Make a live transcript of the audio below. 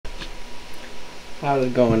How's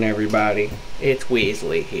it going, everybody? It's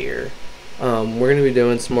Weasley here. We're gonna be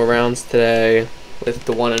doing some more rounds today with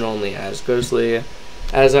the one and only As Ghostly.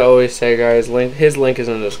 As I always say, guys, his link is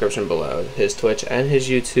in the description below. His Twitch and his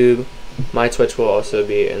YouTube. My Twitch will also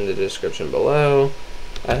be in the description below.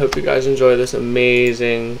 I hope you guys enjoy this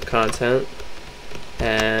amazing content,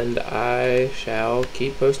 and I shall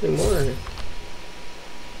keep posting more.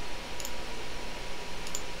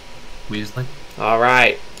 Weasley. All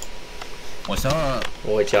right. What's up?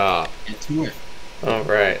 What's up? Get to it. All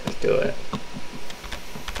right, let's do it.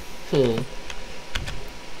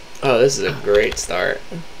 Oh, this is a great start.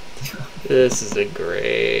 This is a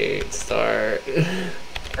great start.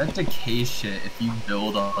 That decay shit, if you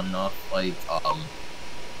build up enough, like,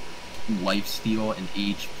 lifesteal and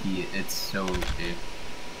HP, it's so okay.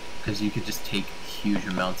 Because you could just take huge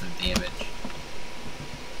amounts of damage.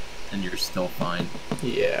 And you're still fine.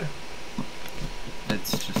 Yeah.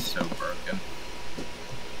 It's just so broken.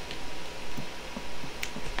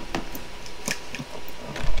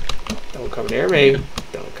 Don't come near me.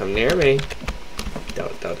 Don't come near me.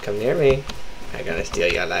 Don't come near me. I'm gonna steal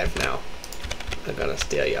your life now. I'm gonna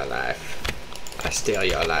steal your life. I steal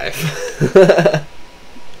your life.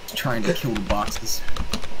 Trying to kill the boxes.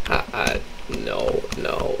 No, no,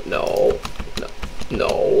 no, no,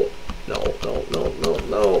 no, no, no, no, no,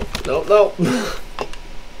 no, no, no.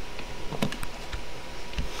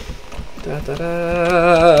 Da da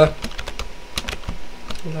da.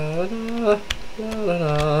 La la la la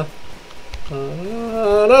la. La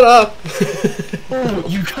la la. Oh,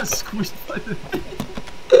 you got squished by the thing.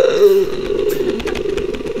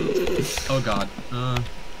 Oh god.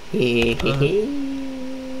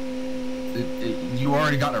 You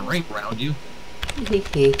already got a ring around you. That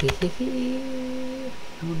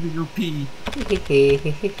would be your P.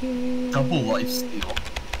 Double life steal.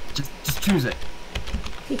 Just choose it.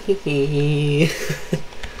 You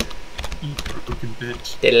broken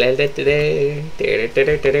bitch.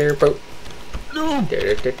 No!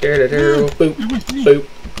 Boop. Boop.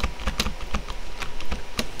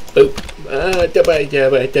 Boop. Dabba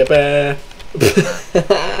dabba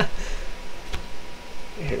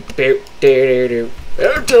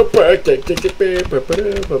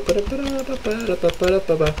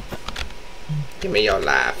dabba. Give me your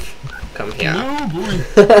laugh. Come here. No, boy.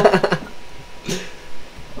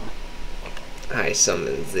 I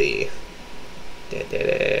summon thee.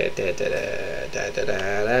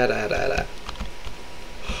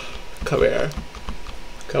 Come here.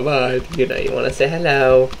 Come on. You know you want to say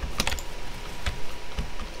hello.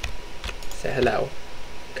 Say hello.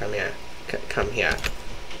 Come here. Come here.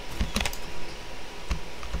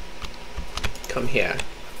 Come here.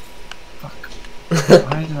 Fuck.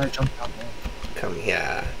 Why did I jump out there? Come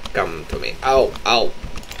here. Come to me. Ow. Ow.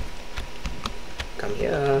 Come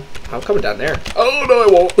here. I'm coming down there. Oh, no, I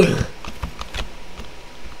won't.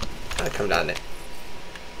 I come down there.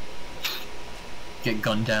 Get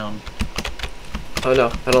gunned down. Oh,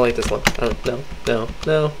 no. I don't like this one. Oh, no. No.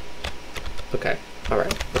 No. Okay.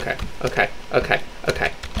 Alright. Okay. Okay. Okay.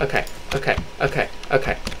 Okay. Okay. Okay. Okay.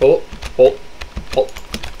 Okay. Oh. Oh. Oh.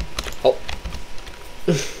 Oh.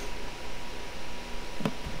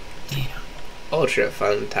 Damn. Ultra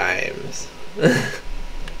fun times.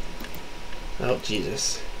 Oh,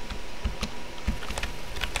 Jesus.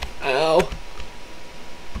 Ow.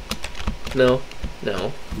 No.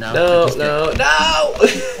 No. No. No. No. No.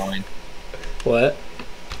 Fine. What?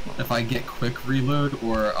 If I get quick reload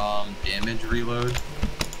or damage reload,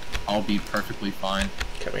 I'll be perfectly fine.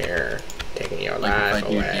 Come here. Taking your Like life if I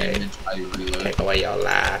do away. damage, I reload. Take away your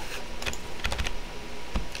life.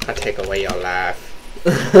 I take away your life.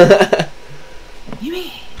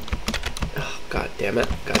 Oh, god damn it.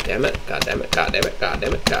 God damn it. God damn it. God damn it. God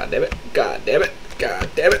damn it. God damn it. God damn it. God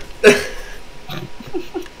damn it.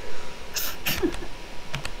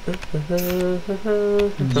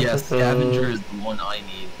 Yes, scavenger is the one I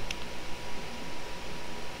need.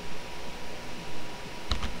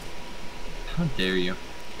 How dare you?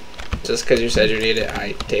 Just because you said you need it,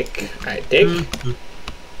 I take. I take.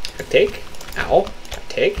 I take. Ow. I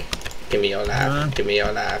take. Give me your laugh. Give me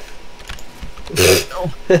your laugh.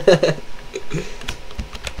 No.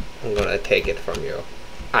 I'm gonna take it from you.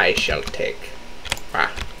 I shall take.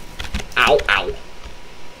 Ah. Ow, ow.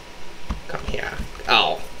 Come here.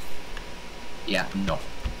 Ow. Yeah, no.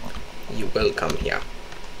 You will come here.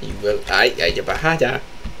 You will. Ay, bahada.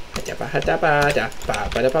 Bahada bada. Ba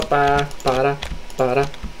bada ba ba. Bada. Bada.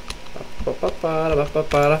 Ba ba bada ba ba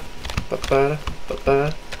bada. Ba bada ba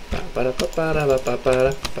ba. Ba bada ba bada ba ba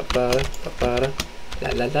bada. Ba bada ba bada. La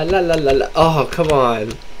la la la la la la. Oh, come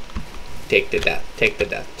on. Take the death. Take the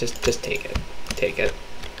death. Just take it. Take it.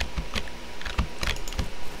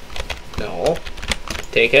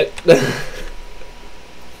 Take it.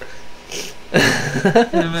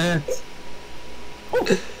 Damn it.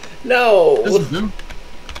 No. This is good.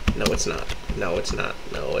 No, it's not. No, it's not.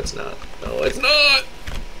 No, it's not. No, it's not.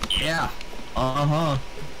 Yeah. Uh-huh.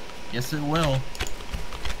 Yes, it will.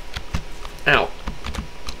 Ow.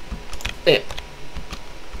 Yeah.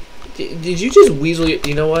 Did you just weasel?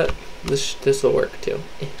 You know what? This will work too.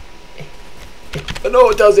 But no,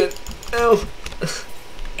 it doesn't. Ow.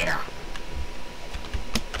 Yeah.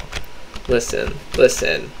 Listen,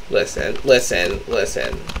 listen, listen, listen,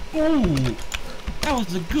 listen. Ooh, that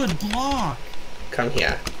was a good block. Come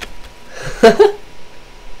here.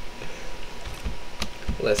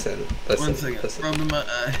 Listen, listen, 1 second. listen. Rubbing my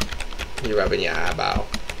eye. You're rubbing your eyeball.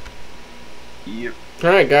 Yep. All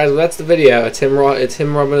right, guys. Well, that's the video. It's him. It's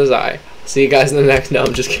him rubbing his eye. See you guys in the next. No,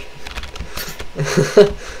 I'm just kidding.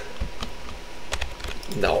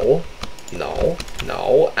 No, no,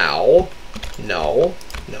 no. Ow. No,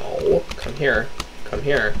 no. Come here. Come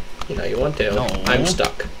here. You know you want to. No. I'm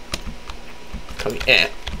stuck. Come here.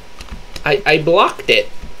 I blocked it.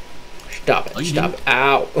 Stop it. Oh, you Stop didn't? it.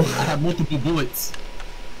 Ow. I have multiple bullets.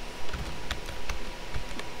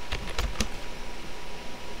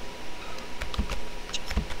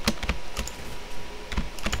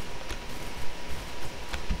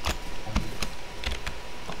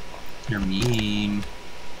 You're mean.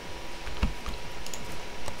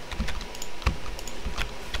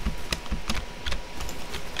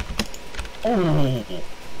 Oh.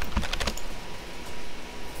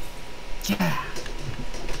 Yeah.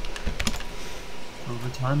 Over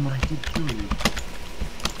time, I did kill you.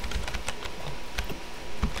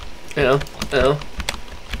 Ow. Ow.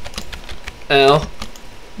 Ow.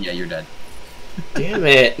 Yeah, you're dead. Damn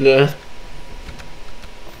it. No.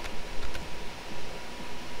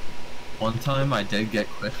 One time I did get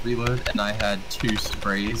quick reload and I had 2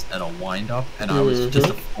 sprays and a wind up and I was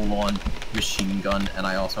just a full-on machine gun and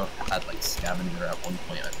I also had like scavenger at one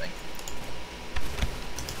point, I think.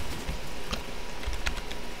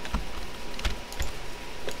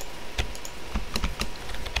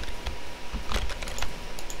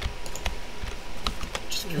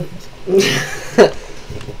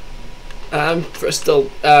 I'm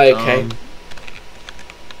still okay.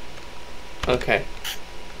 Okay.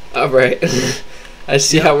 Alright. I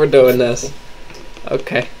see how we're doing this.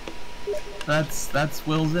 Okay. That's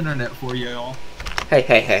Will's internet for you all. Hey,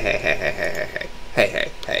 hey, hey, hey, hey, hey, hey, hey, hey, hey,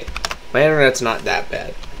 hey, hey. My internet's not that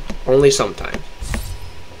bad. Only sometimes.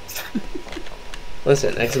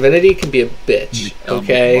 Listen, Xfinity can be a bitch,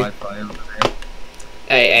 okay?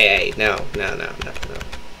 Hey, hey, hey, no, no, no, no,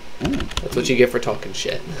 no. Ooh. That's what you get for talking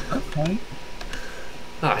shit. Okay.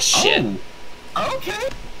 Ah, shit. Oh. Okay.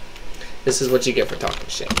 This is what you get for talking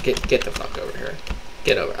shit. Get the fuck over here.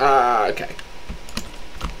 Get over. Ah, okay.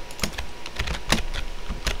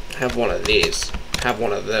 Have one of these. Have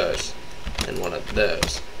one of those. And one of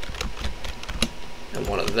those. And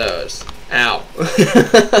one of those. Ow.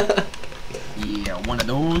 Yeah, one of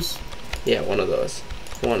those. Yeah, one of those.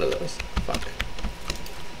 One of those. Fuck.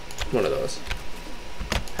 One of those.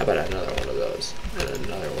 How about another one of those? And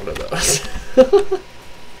another one of those.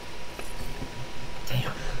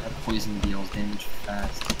 Damn, that poison deals damage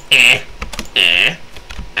fast.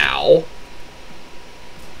 Ow.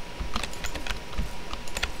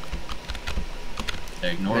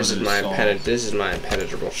 Ignore This is my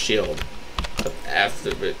impenetrable shield.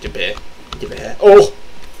 Oh!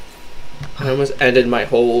 I almost ended my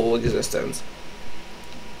whole existence.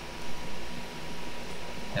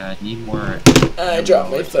 Yeah, I need more. I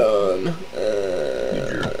dropped my phone.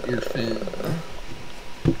 Your phone.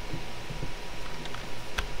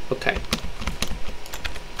 Okay.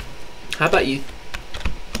 How about you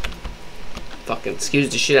fucking excuse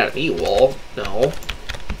the shit out of me, Wall? No.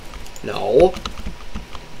 No.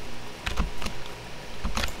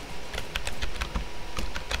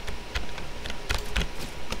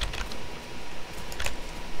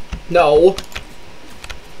 No.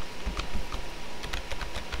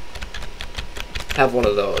 Have one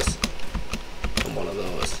of those. And one of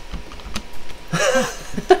those.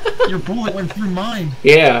 Your bullet went through mine.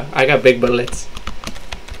 Yeah, I got big bullets.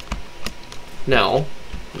 No.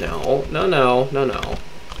 No. No, no. No, no.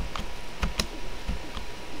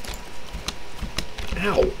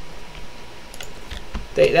 Ow.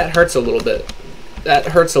 That hurts a little bit. That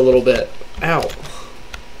hurts a little bit. Ow.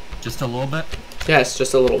 Just a little bit? Yes,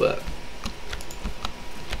 just a little bit.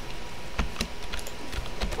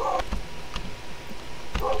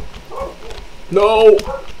 No!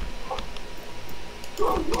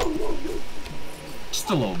 Just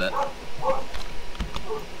a little bit.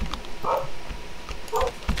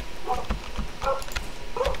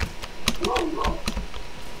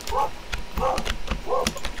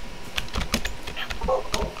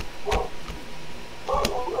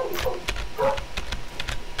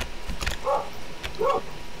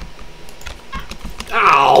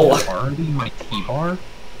 No! Already my T-bar?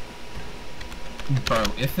 Bro,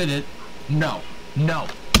 if it is... No. No.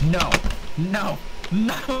 No. No.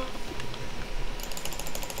 No.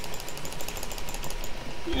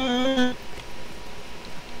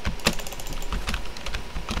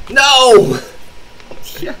 No!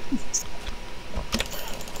 Yes.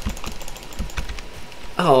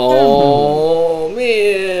 Oh,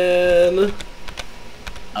 man.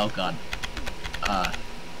 Oh, God.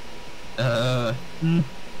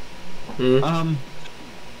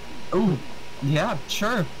 Oh, yeah,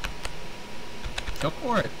 sure. Go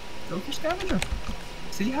for it. Go for scavenger.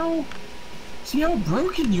 See how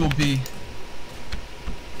broken you'll be.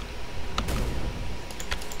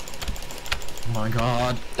 Oh my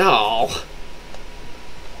God. Oh.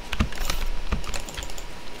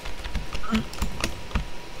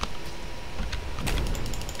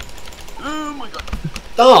 Oh my God.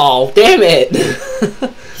 Oh, damn it.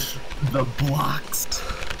 The blocks.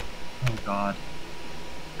 Oh God.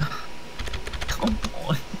 Come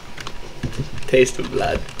on. Taste of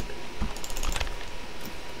blood.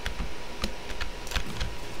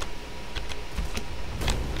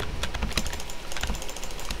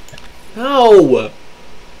 No.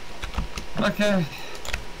 Okay.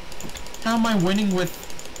 How am I winning with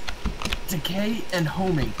decay and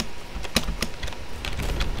homing?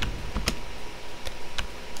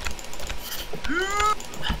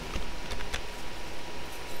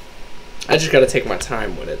 I just gotta take my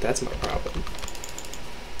time with it. That's my problem.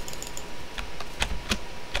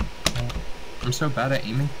 I'm so bad at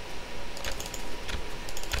aiming.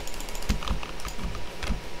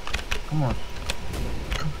 Come on.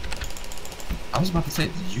 I was about to say,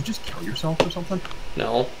 did you just kill yourself or something?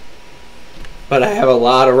 No. But I have a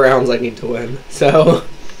lot of rounds I need to win, so...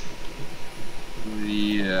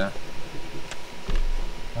 Yeah.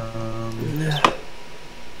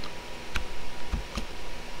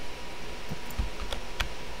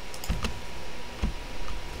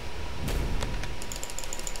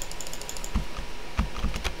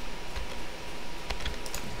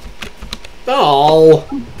 Oh!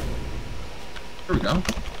 There we go.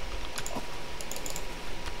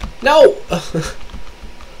 No!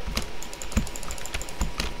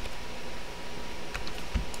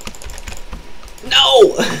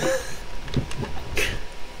 No!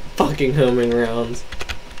 Fucking homing rounds.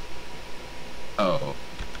 Oh.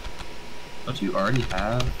 Don't you already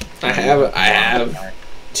have? I have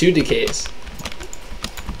 2 decays.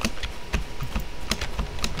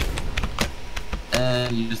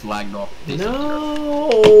 And you just lagged off.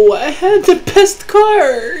 No! I had the best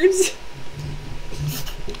cards!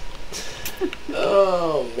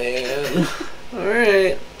 Oh, man.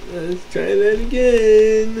 Alright, let's try that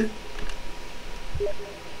again.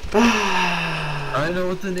 I know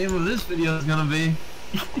what the name of this video is gonna be.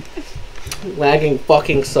 Lagging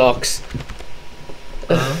fucking sucks.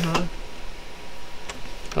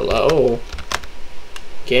 Hello?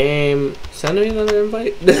 Game. Send me another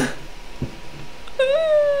invite?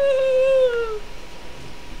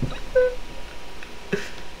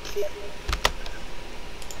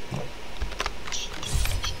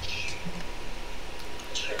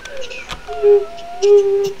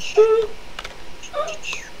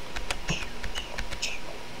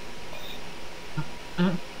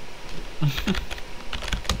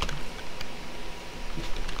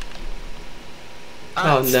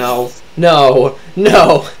 Oh no. No.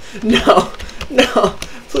 No. No. No.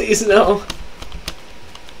 Please no.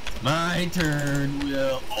 My turn,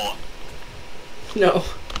 Will. Oh. No.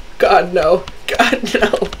 God no. God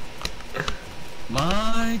no.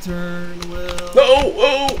 My turn, Will. No.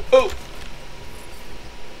 Oh. Oh.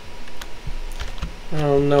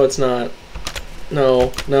 Oh no, it's not.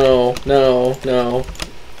 No. No. No. No.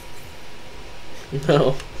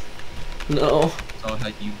 No. No. So how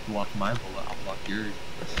you block my bullet, I'll block yours.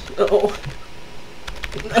 No.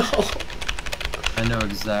 No. I know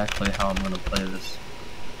exactly how I'm gonna play this.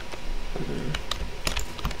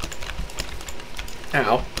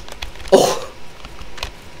 Ow. Oh.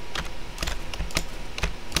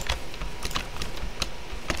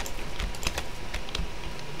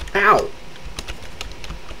 Ow.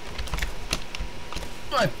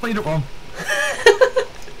 I played it wrong.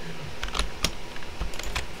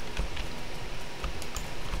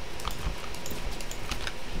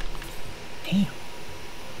 Damn.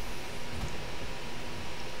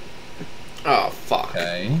 Oh fuck.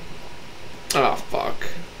 Okay. Oh fuck.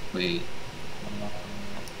 Wait.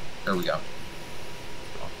 There we go.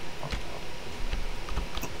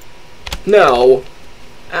 No.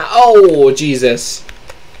 Oh Jesus.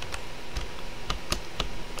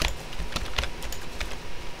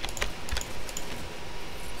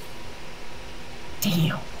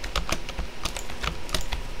 Damn.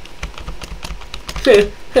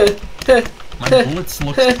 My bullets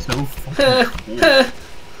look so fucking cool.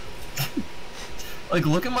 Like,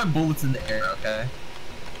 look at my bullets in the air, okay?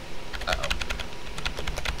 Uh-oh.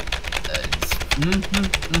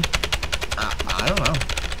 I don't know.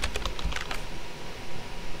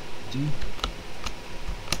 Dude.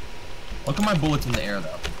 Look at my bullets in the air,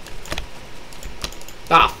 though.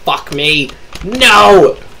 Ah, fuck me.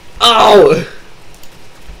 No! Oh!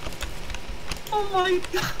 Oh my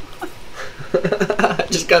god. I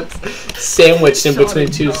just got sandwiched in between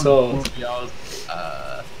two souls.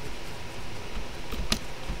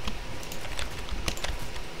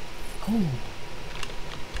 Oh.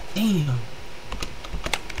 Damn.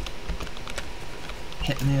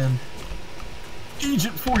 Hitman.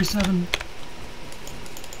 Agent 47.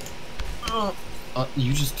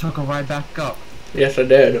 You just took a ride back up. Yes, I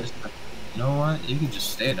did. You know what? You can just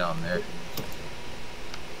stay down there.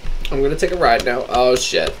 I'm gonna take a ride now. Oh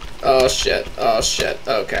shit. Oh shit. Oh shit.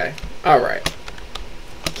 Okay. Alright.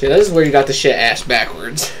 See, this is where you got the shit ass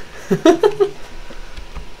backwards.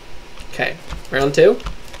 Okay. Round two.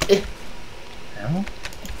 Ow.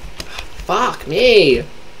 Fuck me.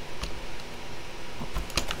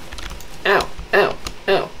 Ow. Ow.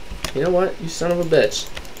 Ow. You know what? You son of a bitch.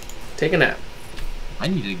 Take a nap. I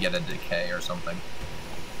need to get a decay or something.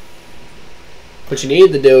 What you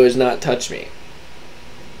need to do is not touch me.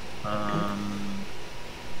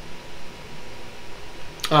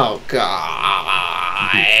 Oh,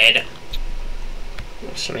 God.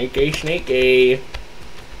 Sneaky, sneaky.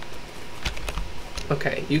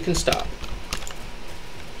 Okay, you can stop.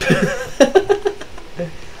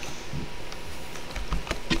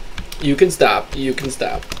 You can stop. You can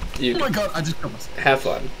stop. You oh my god, I just killed myself. have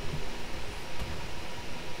fun.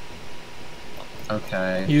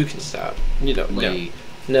 Okay. You can stop. You don't. Wait.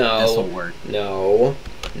 No. This'll work. No.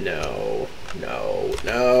 No. No.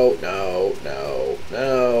 No. No. No.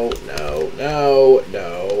 No. No. No.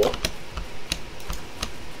 No.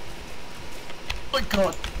 Oh my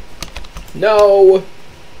god. No.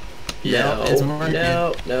 Yeah, No. it's working.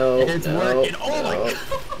 No. No. It's no, working. Oh my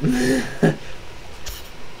god.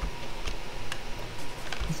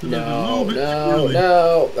 No. No.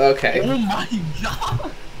 No. Okay. Oh my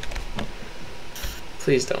god.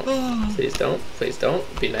 Please don't. Please don't. Please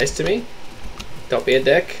don't. Be nice to me. Don't be a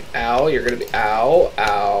dick. Ow. You're gonna be. Ow.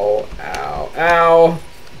 Ow. Ow. Ow.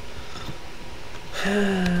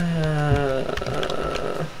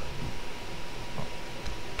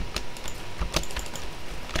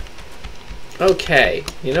 Okay.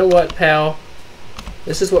 You know what, pal?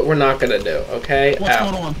 This is what we're not gonna do, okay? What's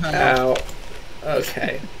Ow. going on, pal? Ow.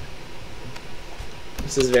 Okay.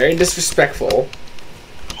 This is very disrespectful.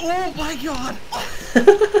 Oh my god!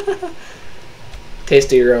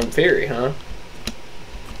 Taste of your own fury, huh?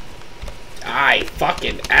 I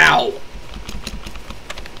fucking ow!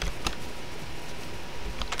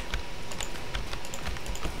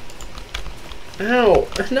 Ow!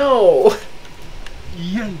 No!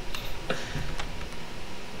 Yay!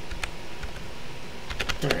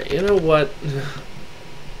 Alright, you know what?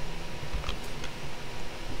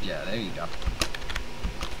 Yeah, there you go.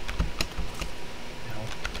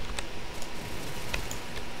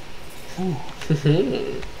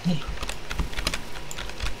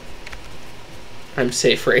 I'm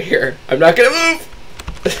safe right here. I'm not gonna move!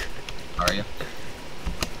 Are you?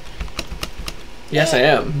 Yes, I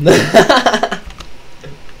am.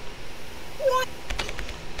 What?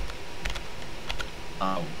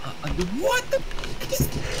 What the?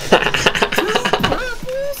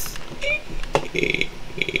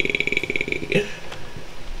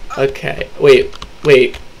 Okay, wait.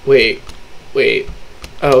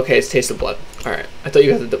 Oh, okay, it's taste of blood. Alright, I thought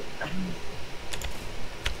you got the...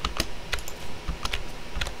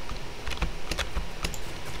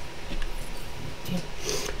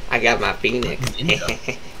 I got my phoenix.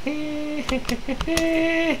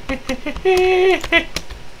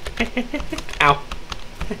 Ow.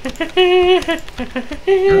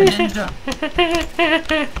 You're a ninja.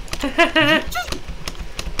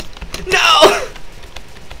 No!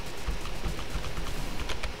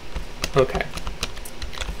 Okay.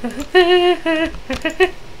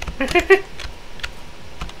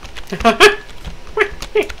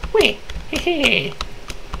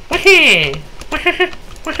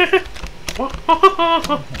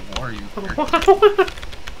 Mario character.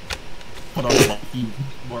 Hold on, monkey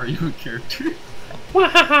Mario character.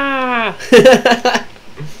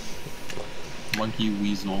 Monkey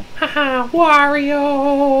Weasel.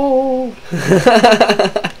 Wario!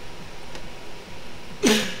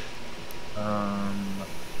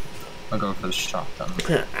 I'll go for ghost shotgun.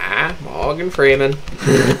 Morgan Freeman.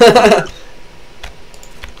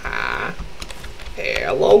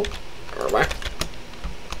 Hello.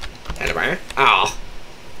 Oh.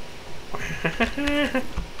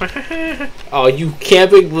 Oh, you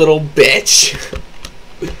camping little bitch.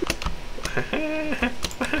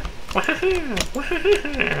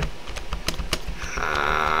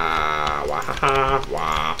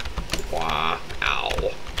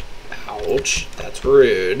 Ow. Ouch. That's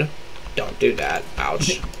rude. Don't do that.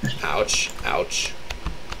 Ouch. Ouch. Ouch.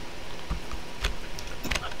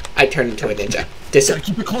 I turned into a ninja. Gotta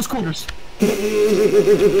keep it close quarters.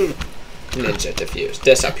 Ninja diffuse.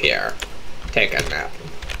 Disappear. Take a nap.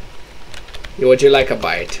 Would you like a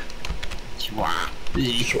bite?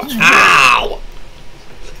 Ow!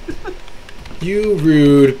 You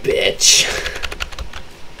rude bitch.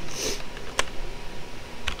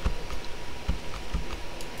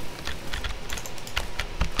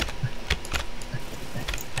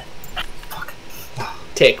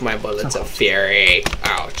 Take my bullets of fury.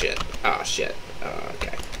 Oh shit. Oh shit.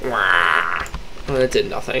 Okay. Oh, that did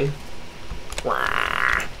nothing.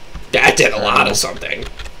 That did a lot of something.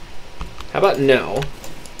 How about no?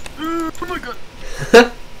 Oh my god.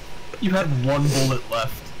 You had one bullet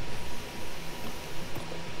left.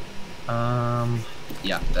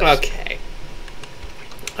 Yeah. Okay.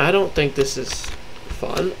 I don't think this is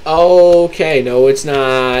fun. Okay, no, it's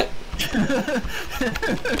not.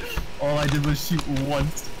 All I did was shoot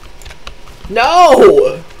once.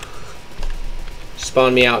 No!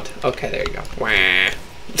 Spawn me out. Okay, there you go. Wah.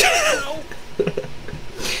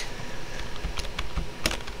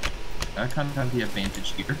 I kind of have the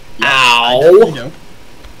advantage here. Ow!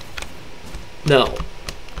 No.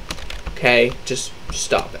 Okay, just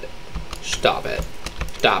stop it. Stop it.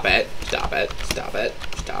 Stop it. Stop it. Stop it.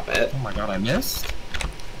 Stop it. Oh my god, I missed.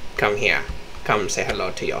 Come here. Come say hello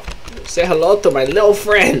to you. Say hello to my little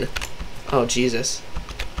friend. Oh, Jesus.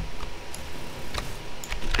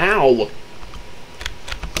 Ow.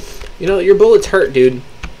 You know, your bullets hurt, dude.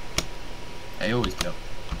 I always do.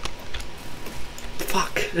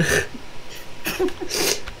 Fuck.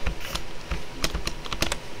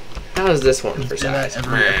 How is this one for size?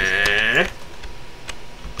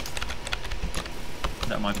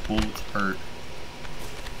 That my bullets hurt.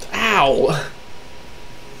 Ow.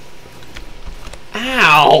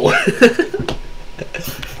 Ow.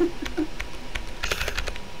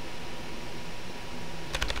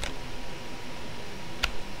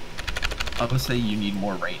 I would say you need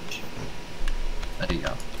more range. There you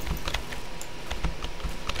go.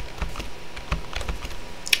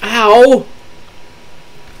 Ow.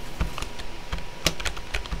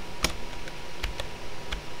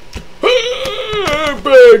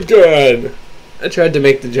 Big gun. I tried to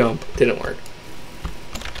make the jump. Didn't work.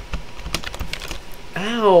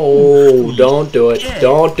 Ow. Don't do it.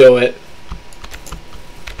 Don't do it.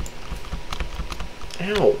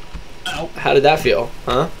 Ow. Ow. How did that feel?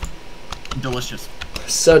 Huh? Delicious.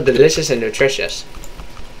 So delicious and nutritious.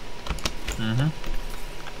 Mm-hmm.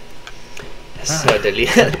 So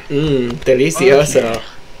delicioso. Okay.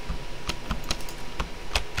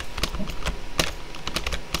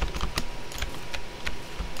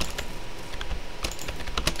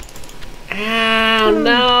 Ow,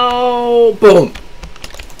 no! Boom!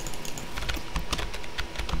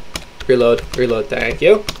 Reload, reload, thank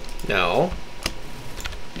you. No.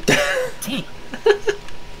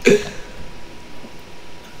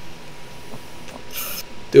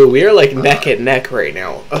 Dude, we are like neck and neck right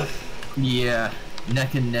now. Ugh. Yeah,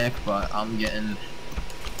 neck and neck, but I'm getting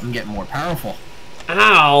more powerful.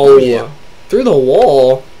 Ow! Oh, yeah. Through the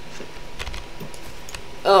wall.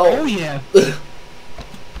 Oh yeah.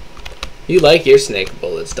 You like your snake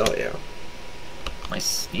bullets, don't you? My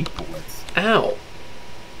snake bullets. Ow!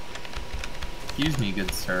 Excuse me,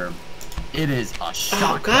 good sir. It is a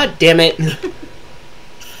shotgun. Oh, god damn it! You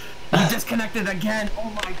disconnected again.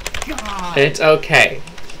 Oh my god. It's okay.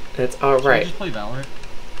 It's alright. Just play Valorant.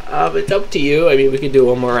 It's up to you. I mean, we could do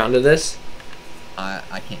one more round of this. I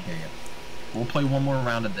can't hear you. We'll play one more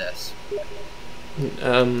round of this.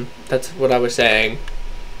 That's what I was saying.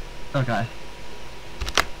 Okay.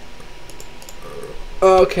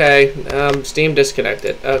 Okay, Steam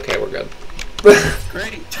disconnected. Okay, we're good.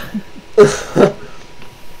 Great.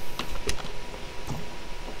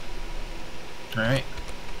 Alright.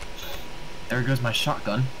 There goes my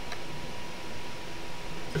shotgun.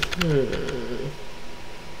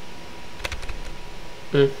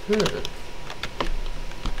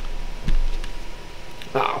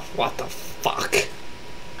 Oh, what the fuck?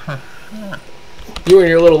 You and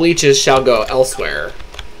your little leeches shall go elsewhere.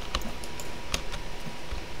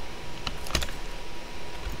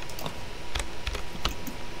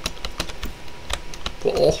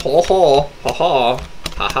 Oh ho ho ho ho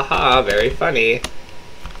ha ha ha! Very funny.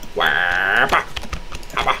 Wah, bah,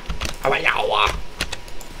 haba, haba, yawa.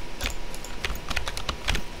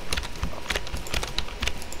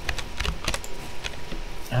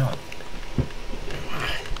 Ow.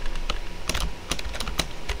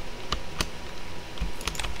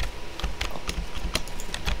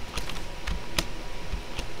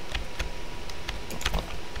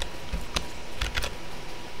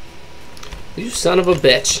 You son of a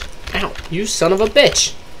bitch. Ow. You son of a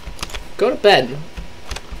bitch. Go to bed.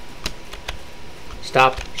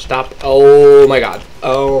 Stop. Stop. Oh my god.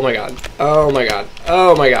 Oh my god. Oh my god.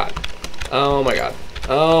 Oh my god. Oh my god.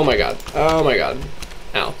 Oh my god. Oh my god.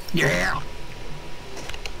 Ow. Yeah.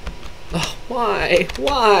 Oh, why?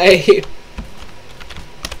 Why?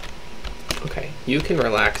 Okay. You can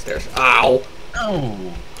relax there. Ow.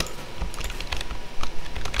 Oh.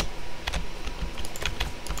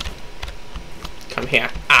 Come here.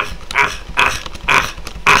 Ah. Ah. Ah. Ah.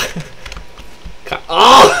 Ah. Come.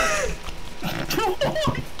 Oh!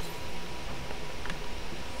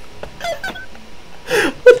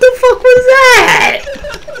 What the fuck was that?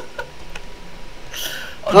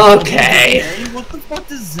 Okay. What the fuck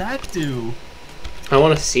does that do? I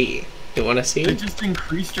want to see. You want to see? It just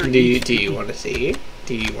increased your Do you HP. want to see?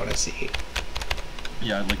 Do you want to see?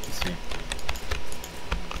 Yeah, I'd like to see.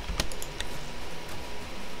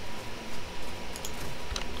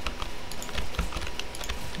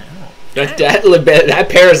 That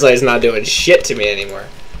parasite's not doing shit to me anymore.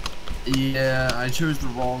 Yeah, I chose the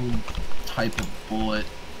wrong type of bullet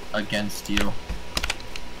against you.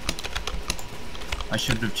 I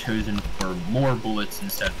should have chosen for more bullets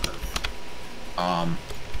instead of,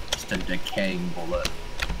 just a decaying bullet.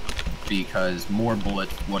 Because more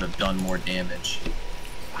bullets would have done more damage.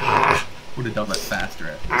 Ah. Would have done it faster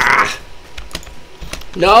at least. Ah.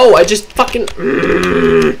 No, I just fucking...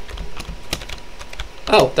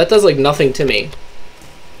 Oh, that does like nothing to me.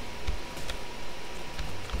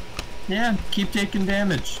 Yeah, keep taking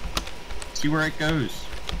damage. See where it goes.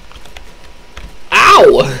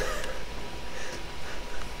 Ow!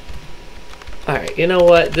 Alright, you know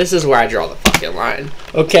what? This is where I draw the fucking line.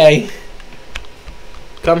 Okay?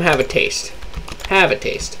 Come have a taste. Have a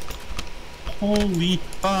taste. Holy,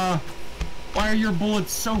 why are your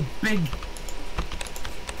bullets so big?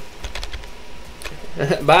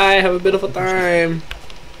 Bye, have a beautiful time.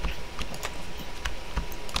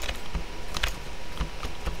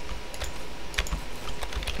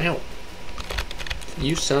 Ow.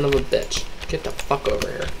 You son of a bitch. Get the fuck over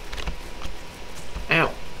here.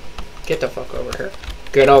 Ow. Get the fuck over here.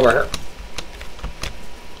 Get over here.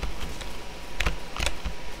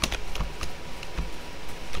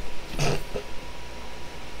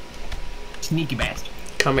 Sneaky bastard.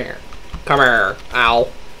 Come here. Come here. Ow.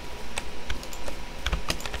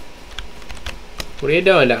 What are you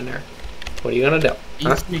doing down there? What are you gonna do?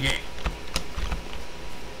 Huh? Sneaky.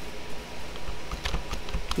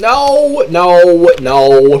 No! No!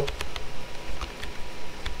 No!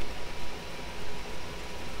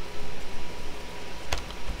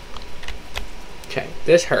 Okay,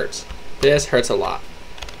 this hurts. This hurts a lot.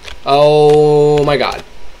 Oh my god.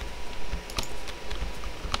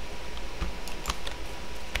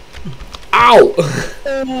 Ow!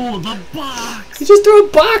 Oh, the box! You just threw a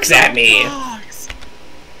box at me! Box.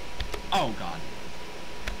 Oh god.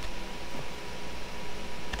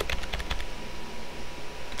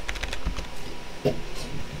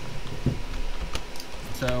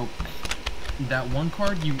 So, that one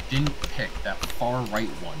card you didn't pick, that far right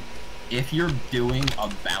one, if you're doing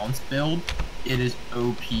a bounce build, it is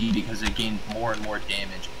OP because it gains more and more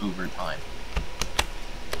damage over time.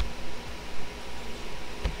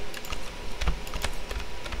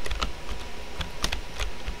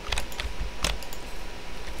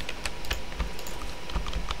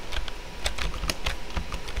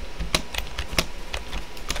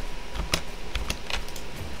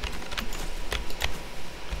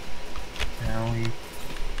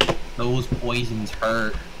 Those poisons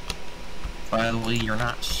hurt. Finally, you're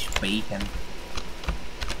not speaking.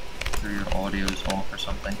 Or your audio's off or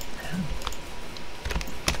something.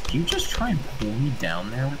 Do you just try and pull me down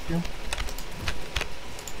there with you?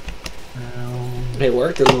 No. It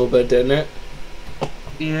worked a little bit, didn't it?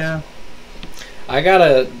 Yeah. I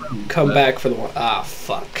gotta come back for the one. Ah,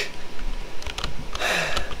 fuck.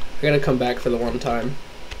 I gotta come back for the one time.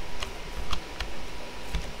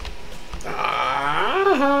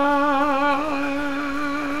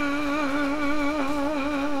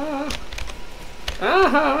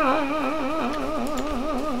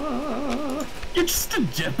 You're just a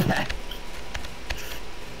jetpack.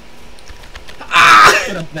 Ah!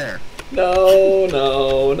 Get up there. No,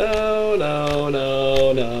 no, no, no,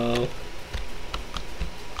 no, no.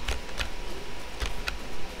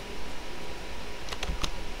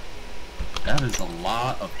 That is a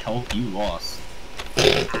lot of health you lost.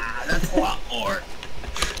 That's a lot more.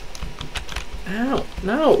 Ow,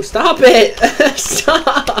 no, stop it!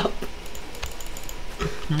 Stop!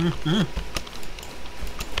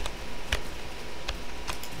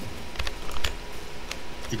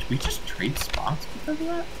 Did we just trade spots because of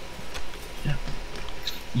that? Yeah.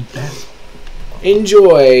 You bet.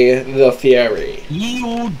 Enjoy the fury. You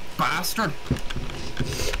old bastard.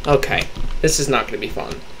 Okay, this is not gonna be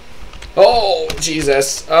fun. Oh,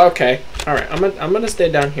 Jesus. Okay, alright, I'm gonna stay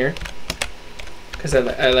down here. Because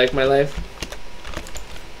I like my life.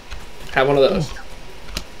 Have one of those.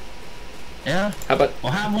 Yeah? How about...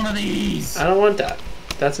 We'll have one of these. I don't want that.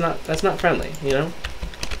 That's not friendly, you know?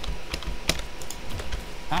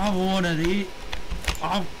 I want one of these.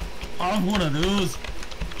 I want one of those.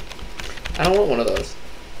 I don't want one of those.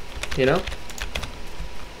 You know?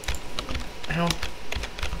 I don't...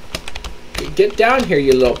 Get down here,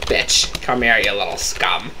 you little bitch. Come here, you little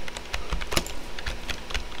scum.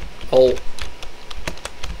 Oh.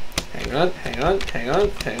 Hang on, hang on, hang on,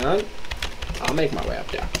 hang on. I'll make my way up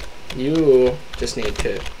there. You just need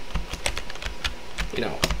to, you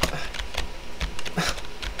know.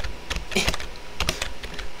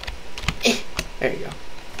 There you go.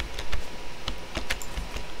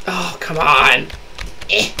 Oh, come on.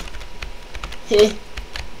 You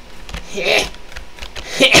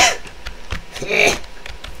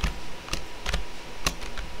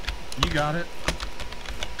got it.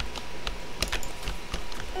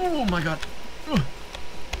 Oh my god.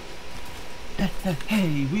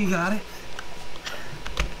 Hey, we got it.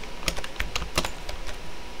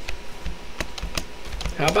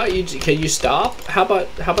 How about you? Can you stop? How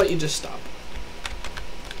about you just stop?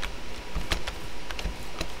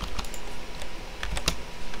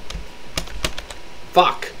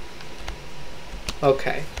 Fuck.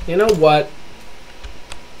 Okay. You know what?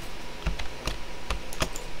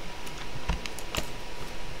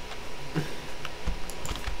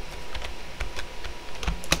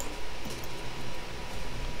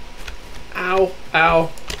 Ow. Ow.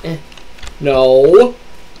 No.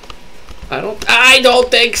 I don't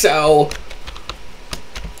think so.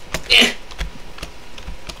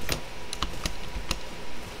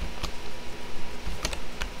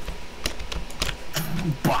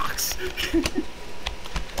 Box.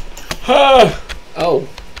 Oh.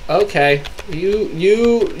 Okay. You.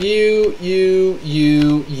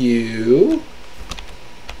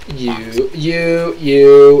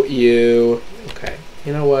 Okay.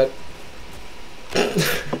 You know what?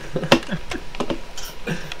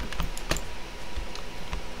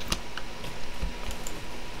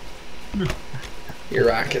 Your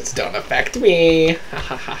rockets don't affect me. Ha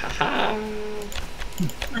ha ha ha ha.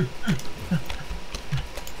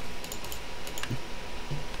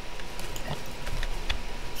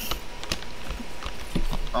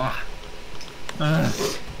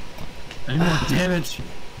 I need more damage,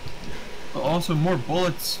 but also more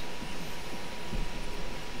bullets.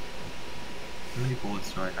 How many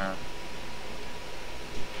bullets do I have?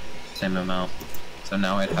 Same amount. So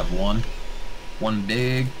now I'd have one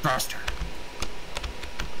big thruster.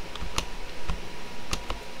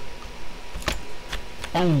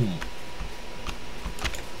 Boom!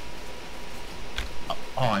 Oh,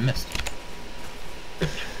 I missed.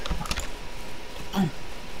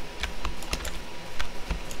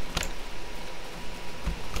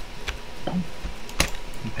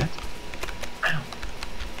 Okay. Ow.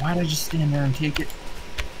 Why did I just stand there and take it?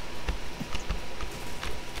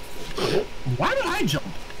 Why did I jump?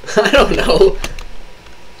 I don't know.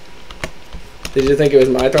 Did you think it was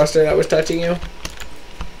my thruster that was touching you?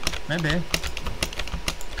 Maybe.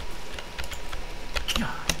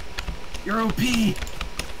 God, you're OP.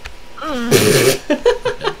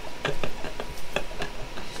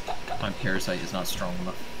 My parasite is not strong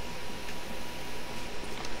enough.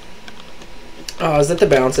 Oh, is that the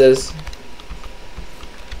bounces?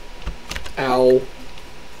 Ow.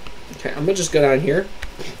 Okay, I'm gonna just go down here.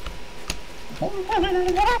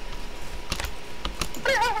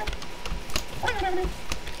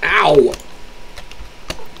 Ow!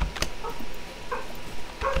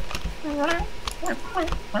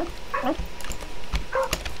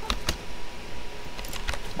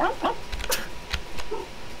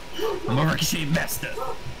 I'm a ricochet master.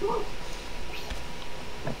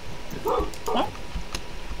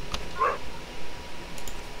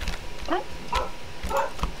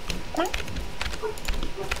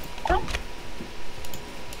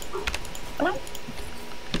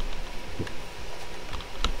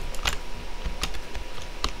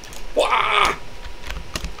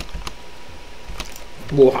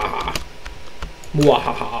 Mwahaha.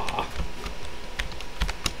 Mwahaha.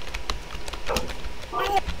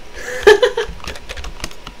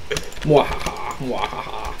 Mwahaha.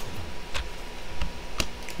 Mwahaha.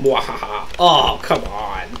 Mwahaha. Oh, come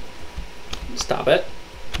on. Stop it.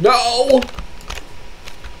 No!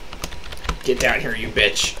 Get down here, you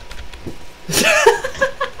bitch.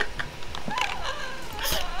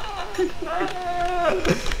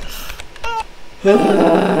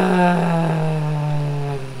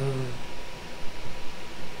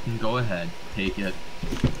 Go ahead, take it.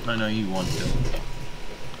 I know you want to.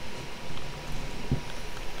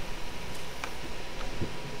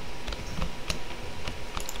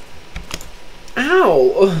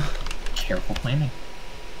 Ow! Careful planning.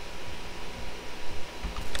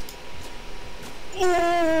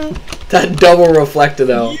 That double reflected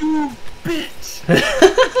though. You bitch!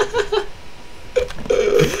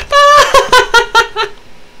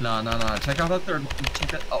 Nah. Check out that third one.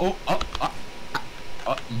 Check that.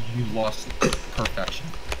 You lost perfection.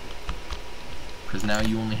 Because now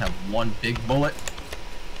you only have one big bullet.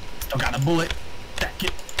 Still got a bullet. Deck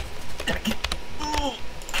it. Oh,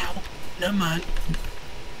 ow. Never mind.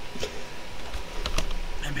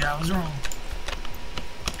 Maybe I was wrong.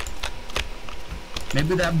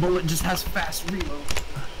 Maybe that bullet just has fast reload.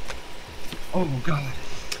 Oh god.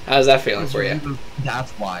 How's that feeling for you?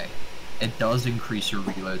 That's why. It does increase your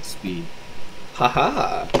reload speed.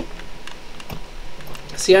 Haha.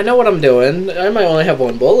 See, I know what I'm doing. I might only have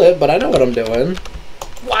one bullet, but I know what I'm doing.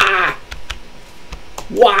 Wah!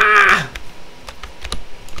 Wah!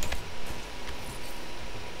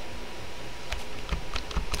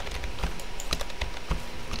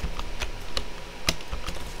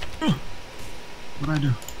 What'd I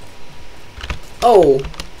do? Oh!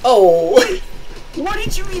 Oh! What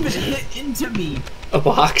did you even hit into me? A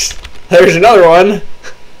box. There's another one.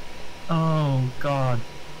 Oh god.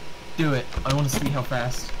 Do it. I want to see how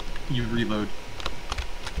fast you reload.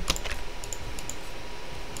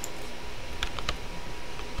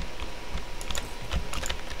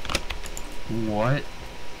 What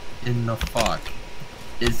in the fuck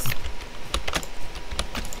is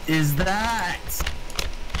that?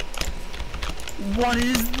 What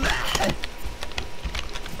is that?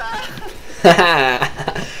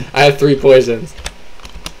 I have 3 poisons.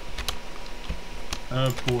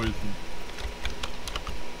 Poison.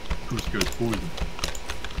 Cusco's poison.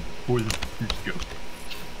 Poison for Cusco.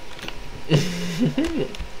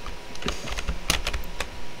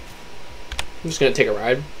 I'm just gonna take a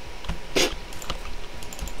ride.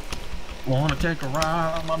 Wanna take a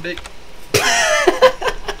ride on my big...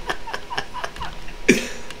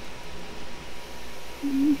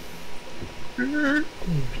 I'm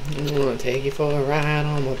gonna take you for a ride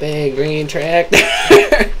on my big green tractor.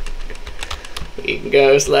 We can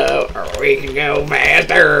go slow or we can go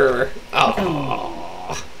faster.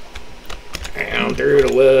 Oh, down through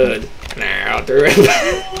the woods and out through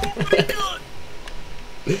it.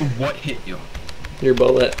 What hit you? Your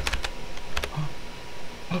bullet.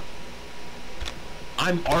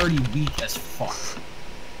 I'm already weak as fuck.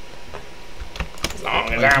 As long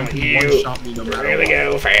as Like, I'm with you, one-shot me no matter really what.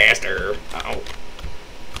 go faster. Oh,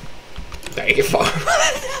 thank you for.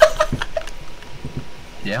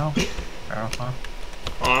 Yeah. Uh-huh.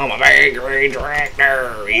 On my big green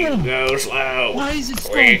tractor, you can go slow. Why is it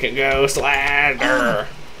so... We can go slander.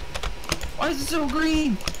 Why is it so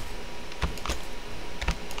green?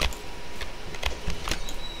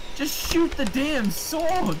 Just shoot the damn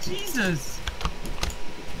soul, Jesus!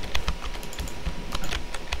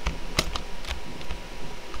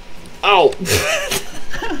 Oh!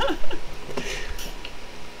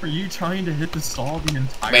 Are you trying to hit the saw the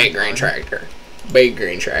entire Big green tractor. Big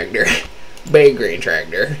green tractor. Big green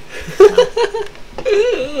tractor.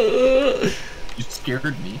 You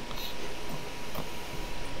scared me.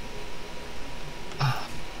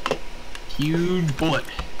 Huge bullet.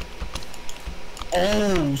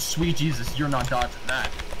 Oh, sweet Jesus, you're not dodging that.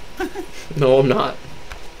 No, I'm not.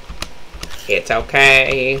 It's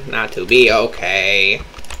okay not to be okay.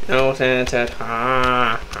 No sense at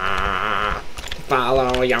ha ha.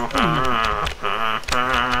 Follow your ha ha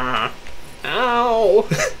ha. Ow!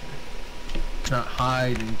 Not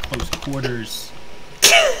hide in close quarters.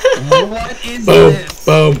 What is Boom, this?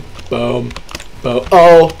 boom, boom, boom.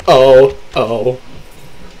 Oh, oh, oh.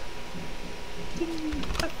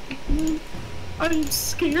 I'm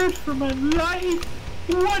scared for my life.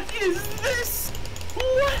 What is this?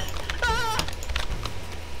 What? Ah!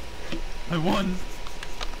 I won.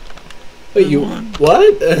 Wait, you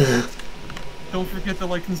what? Don't forget to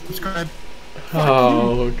like and subscribe.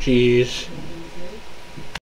 Oh, jeez.